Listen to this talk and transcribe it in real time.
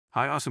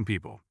Hi, awesome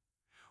people.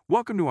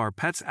 Welcome to our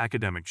Pets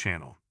Academic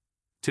channel.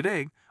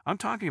 Today, I'm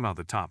talking about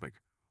the topic,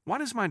 why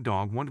does my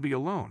dog want to be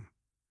alone?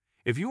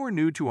 If you are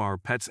new to our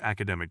Pets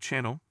Academic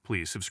channel,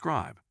 please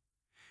subscribe.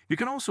 You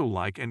can also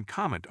like and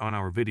comment on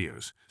our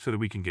videos so that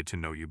we can get to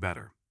know you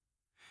better.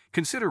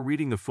 Consider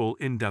reading the full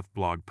in-depth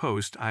blog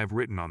post I have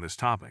written on this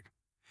topic.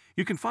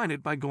 You can find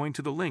it by going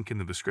to the link in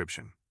the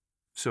description.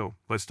 So,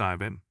 let's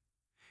dive in.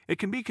 It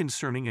can be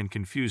concerning and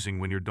confusing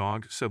when your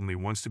dog suddenly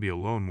wants to be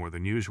alone more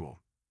than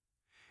usual.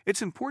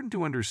 It's important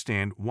to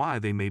understand why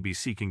they may be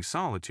seeking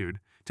solitude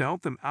to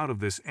help them out of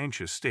this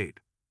anxious state.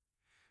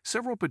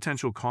 Several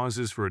potential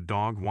causes for a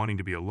dog wanting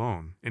to be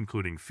alone,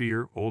 including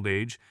fear, old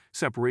age,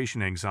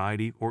 separation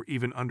anxiety, or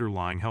even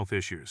underlying health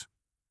issues.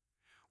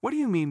 What do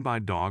you mean by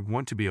dog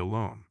want to be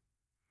alone?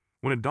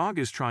 When a dog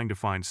is trying to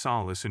find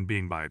solace in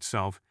being by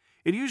itself,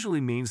 it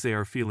usually means they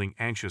are feeling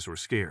anxious or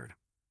scared.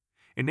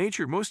 In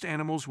nature, most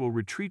animals will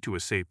retreat to a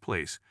safe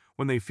place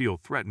when they feel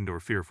threatened or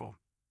fearful.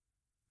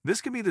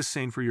 This can be the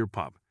same for your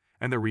pup,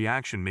 and their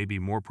reaction may be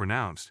more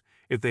pronounced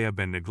if they have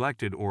been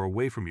neglected or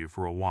away from you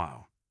for a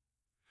while.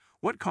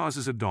 What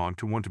causes a dog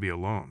to want to be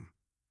alone?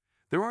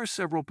 There are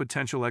several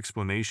potential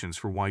explanations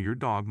for why your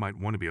dog might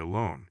want to be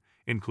alone,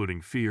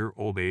 including fear,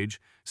 old age,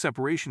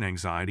 separation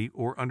anxiety,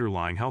 or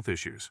underlying health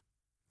issues.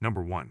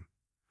 Number 1.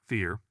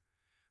 Fear.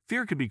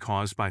 Fear could be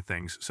caused by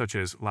things such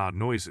as loud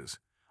noises,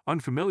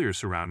 unfamiliar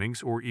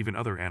surroundings, or even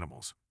other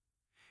animals.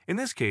 In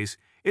this case,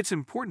 it's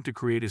important to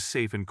create a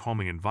safe and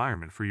calming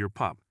environment for your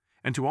pup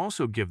and to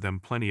also give them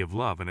plenty of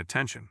love and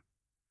attention.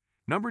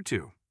 Number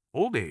 2.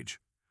 Old age.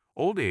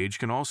 Old age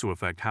can also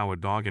affect how a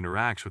dog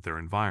interacts with their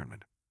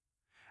environment.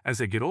 As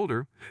they get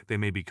older, they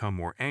may become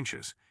more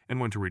anxious and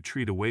want to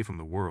retreat away from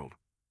the world.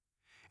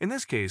 In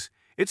this case,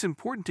 it's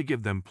important to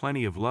give them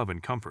plenty of love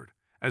and comfort,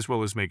 as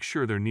well as make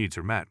sure their needs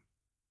are met.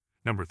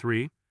 Number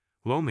 3.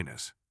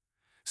 Loneliness.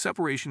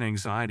 Separation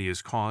anxiety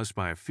is caused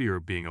by a fear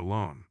of being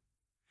alone.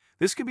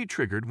 This can be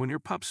triggered when your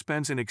pup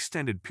spends an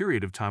extended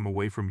period of time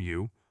away from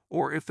you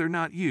or if they're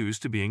not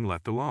used to being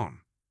left alone.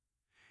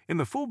 In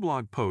the full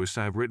blog post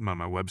I have written on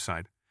my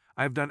website,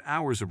 I have done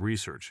hours of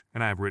research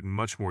and I have written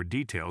much more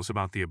details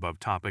about the above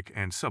topic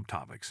and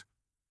subtopics.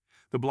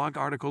 The blog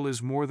article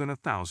is more than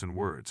 1,000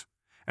 words,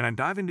 and I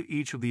dive into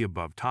each of the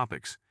above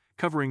topics,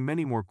 covering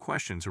many more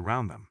questions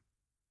around them.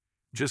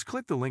 Just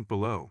click the link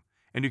below,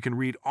 and you can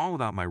read all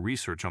about my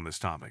research on this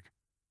topic.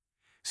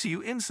 See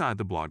you inside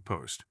the blog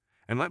post,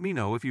 and let me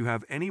know if you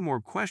have any more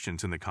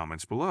questions in the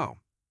comments below.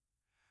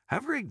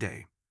 Have a great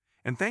day,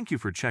 and thank you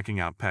for checking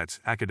out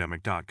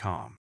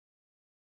petsacademic.com.